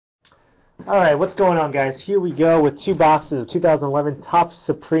All right, what's going on, guys? Here we go with two boxes of 2011 Topps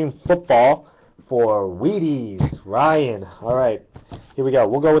Supreme Football for Wheaties. Ryan. All right, here we go.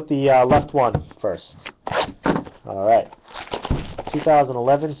 We'll go with the left one first. All right,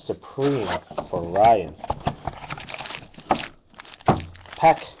 2011 Supreme for Ryan.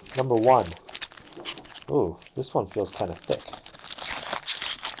 Pack number one. Ooh, this one feels kind of thick.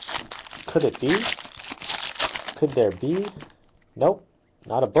 Could it be? Could there be? Nope,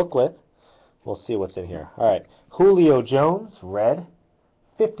 not a booklet. We'll see what's in here. All right, Julio Jones, red,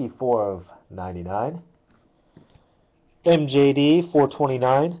 54 of 99. MJD,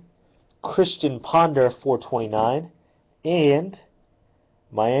 429. Christian Ponder, 429. And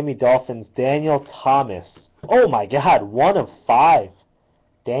Miami Dolphins, Daniel Thomas. Oh my God, 1 of 5.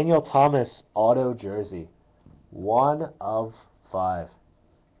 Daniel Thomas auto jersey. 1 of 5.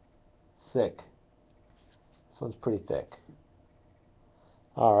 Sick. This one's pretty thick.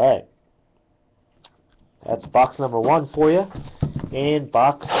 All right. That's box number 1 for you. And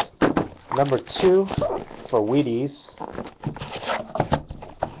box number 2 for Wheaties.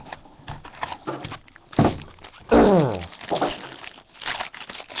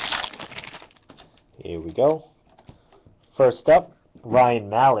 Here we go. First up, Ryan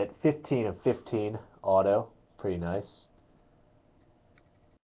Mallett, 15 of 15 auto. Pretty nice.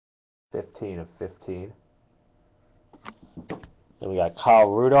 15 of 15. Then we got Kyle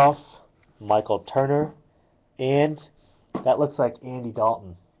Rudolph, Michael Turner, and that looks like Andy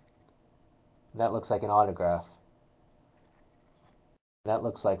Dalton. That looks like an autograph. That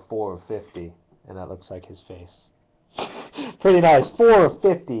looks like 4 of 50, and that looks like his face. Pretty nice. 4 of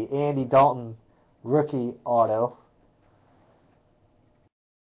 50, Andy Dalton, rookie auto.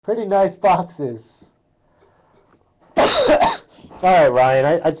 Pretty nice boxes. All right,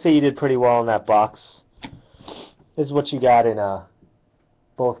 Ryan, I'd say you did pretty well in that box. This is what you got in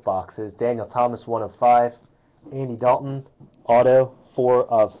both boxes. Daniel Thomas, 1 of 5. Andy Dalton, auto, 4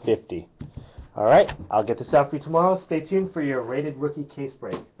 of 50. All right, I'll get this out for you tomorrow. Stay tuned for your rated rookie case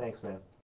break. Thanks, man.